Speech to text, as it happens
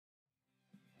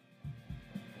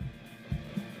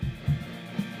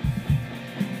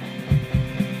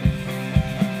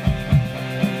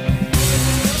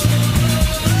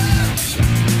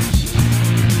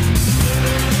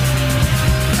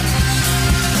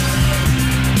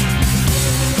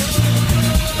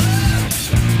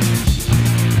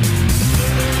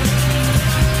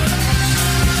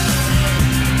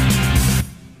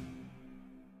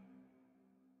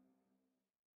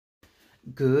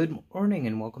Good morning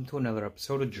and welcome to another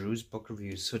episode of Drew's Book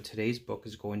Reviews. So today's book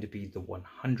is going to be The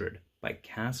 100 by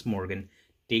Cass Morgan,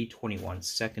 Day 21,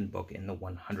 second book in the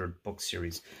 100 book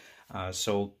series.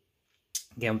 So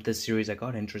again, with this series, I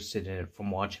got interested in it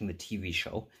from watching the TV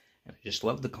show, and I just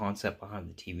loved the concept behind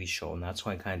the TV show, and that's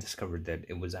why I kind of discovered that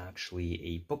it was actually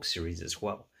a book series as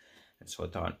well. And so I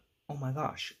thought, oh my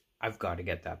gosh, I've got to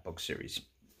get that book series.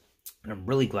 And I'm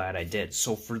really glad I did.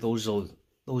 So for those of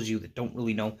you that don't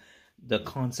really know, the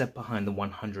concept behind the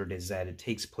 100 is that it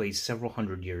takes place several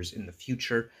hundred years in the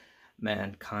future.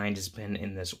 Mankind has been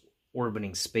in this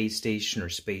orbiting space station or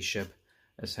spaceship,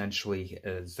 essentially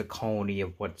as the colony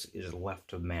of what is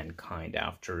left of mankind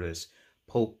after this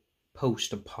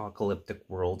post-apocalyptic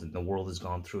world, and the world has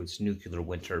gone through its nuclear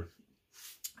winter,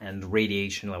 and the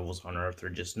radiation levels on Earth are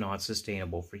just not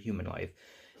sustainable for human life.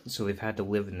 And so they've had to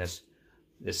live in this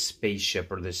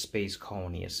spaceship or this space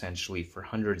colony essentially for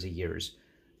hundreds of years.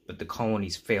 But the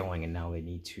colony's failing, and now they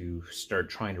need to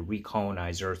start trying to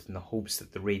recolonize Earth in the hopes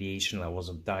that the radiation levels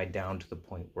have died down to the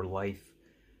point where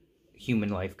human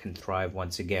life can thrive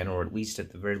once again, or at least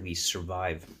at the very least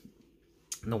survive.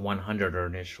 And the 100 are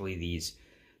initially these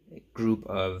group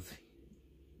of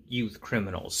youth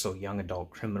criminals, so young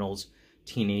adult criminals,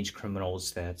 teenage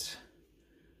criminals that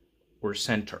were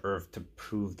sent to Earth to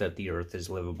prove that the Earth is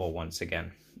livable once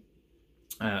again.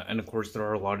 And of course, there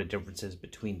are a lot of differences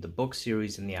between the book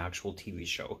series and the actual TV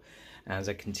show. As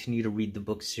I continue to read the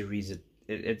book series,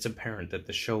 it's apparent that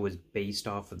the show is based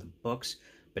off of the books,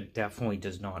 but definitely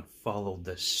does not follow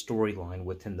the storyline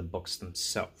within the books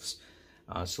themselves.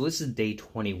 So this is day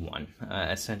 21,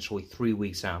 essentially 3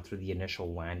 weeks after the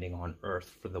initial landing on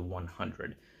Earth for the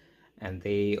 100. And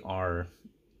they are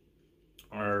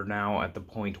now at the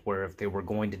point where if they were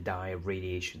going to die of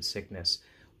radiation sickness,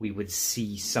 we would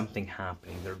see something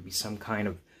happening. There would be some kind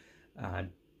of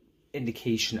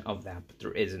indication of that, but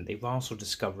there isn't. They've also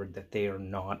discovered that they are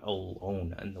not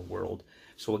alone in the world.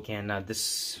 So again,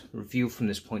 this review from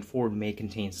this point forward may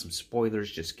contain some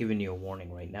spoilers, just giving you a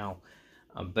warning right now.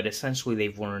 But essentially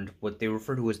they've learned what they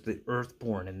refer to as the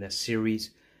Earthborn in this series.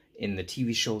 In the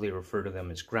TV show, they refer to them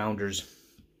as grounders.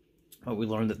 But we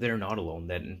learned that they're not alone,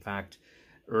 that in fact,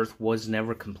 Earth was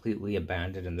never completely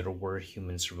abandoned and there were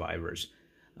human survivors.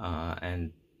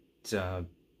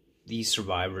 These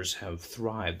survivors have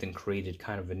thrived and created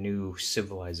kind of a new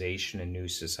civilization, a new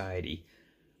society.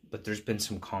 But there's been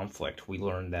some conflict. We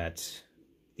learned that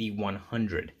the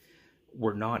 100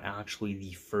 were not actually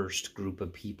the first group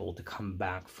of people to come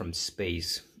back from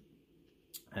space.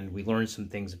 And we learned some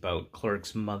things about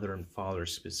Clark's mother and father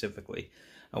specifically.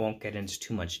 I won't get into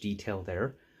too much detail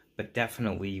there, but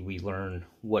definitely we learn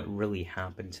what really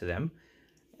happened to them.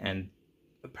 And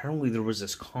apparently there was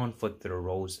this conflict that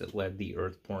arose that led the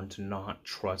Earthborn to not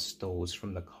trust those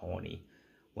from the colony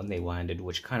when they landed,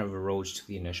 which kind of arose to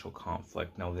the initial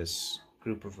conflict. Now this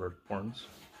group of Earthborns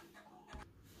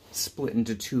split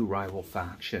into two rival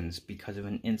factions because of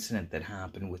an incident that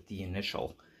happened with the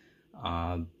initial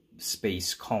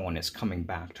space colonists coming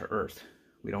back to Earth.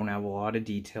 We don't have a lot of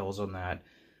details on that.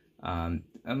 I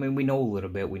mean, we know a little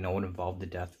bit. We know it involved the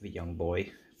death of a young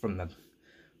boy from the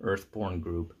Earthborn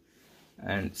group.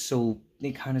 And so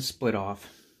they kind of split off,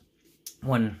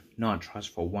 one not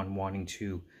trustful, one wanting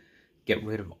to get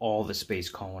rid of all the space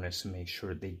colonists and make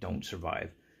sure they don't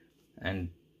survive. And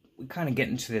we kind of get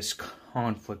into this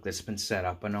conflict that's been set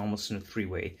up, and almost in a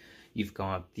three-way. You've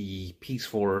got the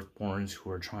peaceful Earthborns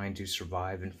who are trying to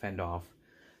survive and fend off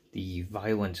the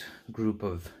violent group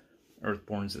of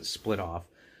Earthborns that split off,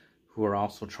 who are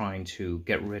also trying to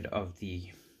get rid of the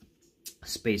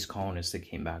space colonists that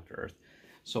came back to Earth.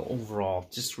 So overall,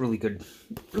 just really good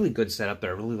setup there.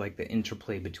 I really like the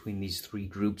interplay between these three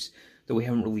groups, though we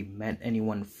haven't really met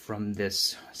anyone from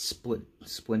this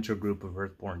splinter group of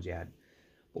Earthborns yet.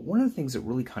 But one of the things that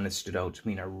really kind of stood out to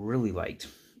me and I really liked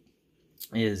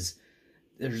is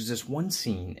there's this one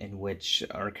scene in which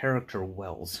our character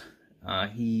Wells,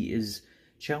 he is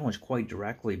challenged quite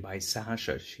directly by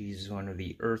Sasha. She's one of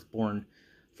the Earthborn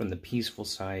from the peaceful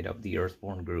side of the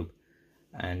Earthborn group,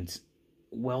 and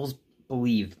Wells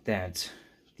believed that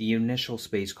the initial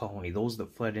space colony, those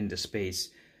that fled into space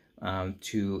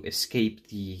to escape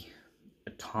the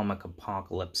atomic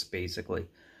apocalypse, basically,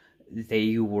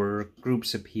 they were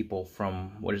groups of people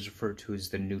from what is referred to as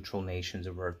the neutral nations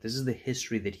of Earth. This is the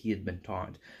history that he had been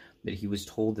taught, that he was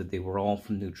told that they were all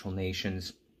from neutral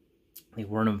nations. They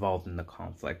weren't involved in the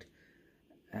conflict.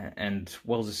 And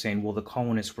Wells is saying, well, the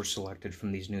colonists were selected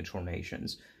from these neutral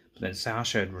nations. But then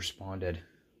Sasha had responded,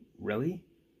 really?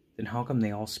 Then how come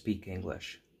they all speak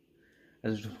English?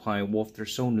 As implying, well, if they're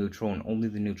so neutral and only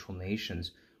the neutral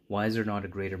nations, why is there not a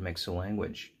greater mix of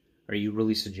language? Are you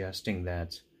really suggesting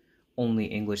that only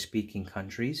English-speaking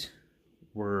countries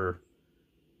were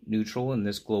neutral in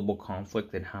this global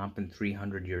conflict that happened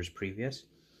 300 years previous?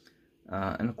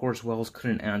 And of course, Wells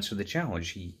couldn't answer the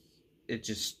challenge.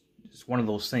 It's one of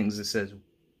those things that says,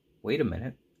 wait a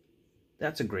minute,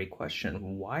 that's a great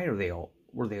question. Why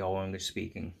were they all English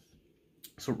speaking?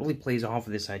 So it really plays off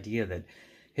of this idea that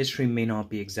history may not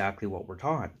be exactly what we're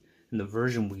taught. And the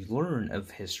version we learn of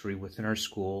history within our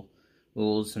schools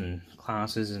and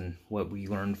classes and what we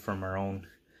learned from our own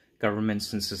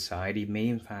governments and society may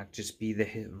in fact just be the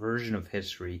version of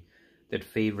history that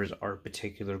favors our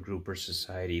particular group or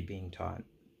society being taught.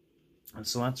 And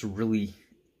so that's a really,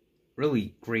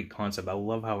 really great concept. I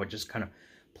love how it just kind of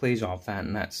plays off that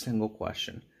in that single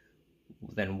question.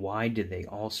 Then why did they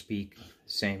all speak the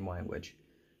same language?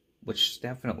 Which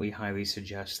definitely highly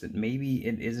suggests that maybe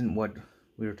it isn't what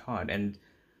we were taught. And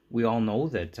we all know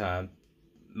that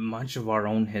much of our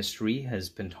own history has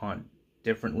been taught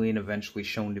differently and eventually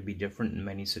shown to be different in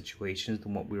many situations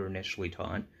than what we were initially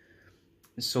taught.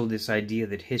 So this idea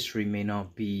that history may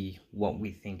not be what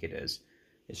we think it is,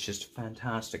 it's just a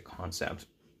fantastic concept.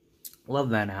 Love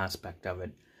that aspect of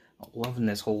it. Loving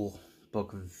this whole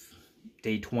book of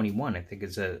Day 21. I think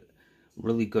it's a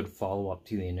really good follow-up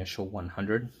to the initial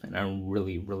 100, and I'm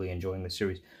really, really enjoying the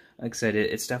series. Like I said,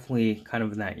 it's definitely kind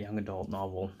of in that young adult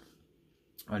novel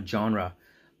genre,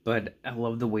 but I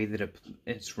love the way that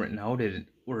it's written out.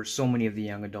 Where so many of the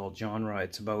young adult genre,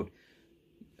 it's about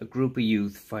a group of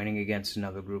youth fighting against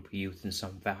another group of youth in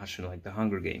some fashion, like the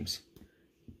Hunger Games.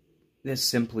 This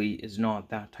simply is not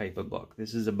that type of book.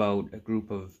 This is about a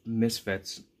group of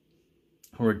misfits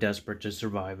who are desperate to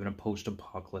survive in a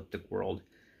post-apocalyptic world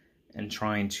and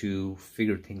trying to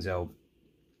figure things out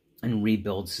and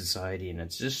rebuild society. And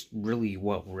it's just really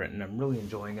well written. I'm really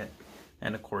enjoying it.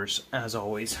 And of course, as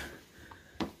always,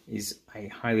 I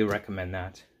highly recommend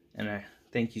that. And I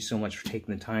thank you so much for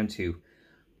taking the time to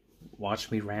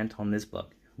watch me rant on this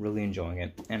book. Really enjoying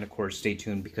it. And of course, stay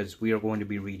tuned because we are going to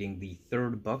be reading the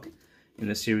third book in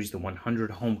the series. The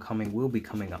 100 Homecoming will be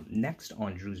coming up next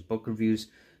on Drew's Book Reviews.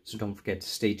 So don't forget to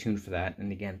stay tuned for that.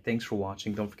 And again, thanks for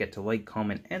watching. Don't forget to like,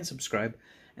 comment, and subscribe.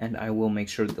 And I will make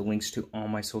sure that the links to all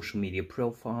my social media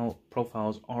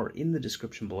profiles are in the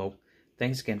description below.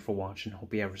 Thanks again for watching.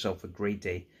 Hope you have yourself a great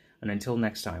day. And until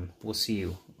next time, we'll see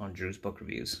you on Drew's Book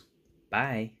Reviews.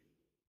 Bye.